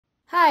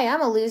Hi,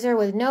 I'm a loser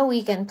with no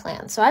weekend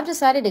plans, so I've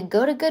decided to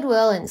go to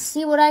Goodwill and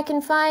see what I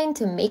can find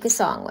to make a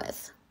song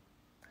with.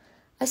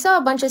 I saw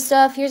a bunch of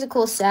stuff. Here's a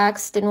cool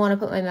sax. Didn't want to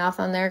put my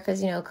mouth on there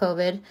because,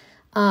 COVID.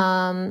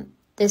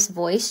 This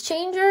voice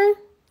changer,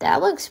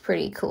 that looks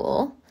pretty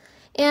cool.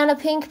 And a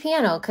pink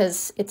piano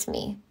because it's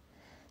me.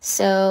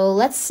 So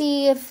let's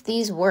see if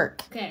these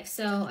work. Okay,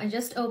 so I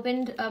just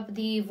opened up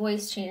the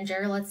voice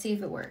changer. Let's see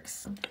if it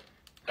works.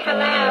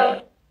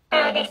 Hello.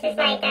 Oh, this is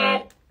like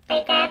a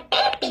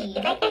baby,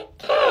 like a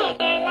kid,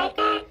 or like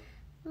a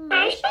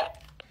Martian.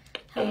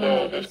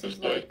 Hello, this is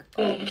like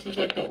the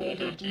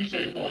older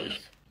DJ voice.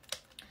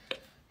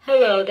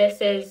 Hello,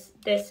 this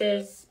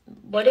is,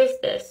 what is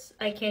this?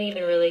 I can't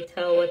even really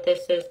tell what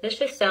this is. This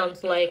just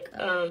sounds like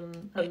a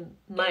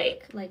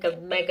mic, like a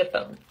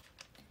megaphone.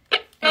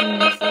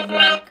 And this is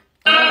like,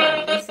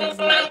 oh, this is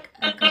like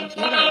a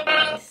computer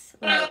voice.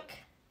 Like,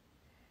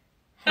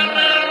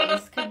 hello,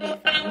 this could be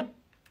fun.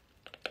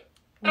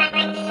 What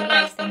one do you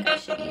guys think I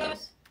should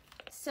use?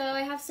 So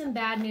I have some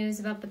bad news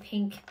about the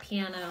pink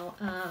piano.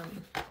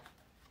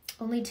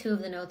 Only 2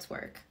 of the notes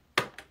work.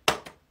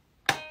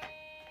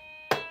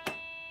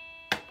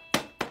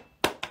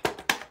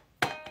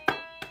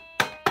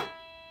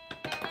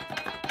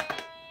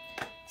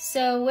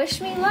 So wish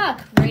me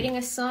luck writing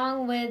a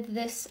song with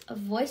this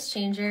voice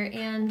changer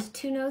and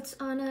 2 notes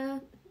on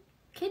a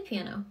kid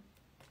piano.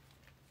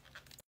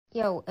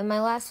 Yo, in my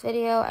last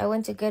video, I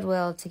went to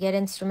Goodwill to get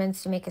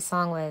instruments to make a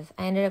song with.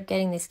 I ended up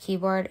getting this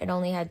keyboard. It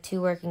only had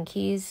 2 working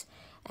keys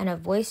and a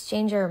voice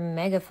changer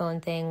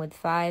megaphone thing with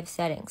 5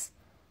 settings.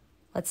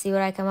 Let's see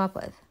what I come up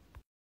with.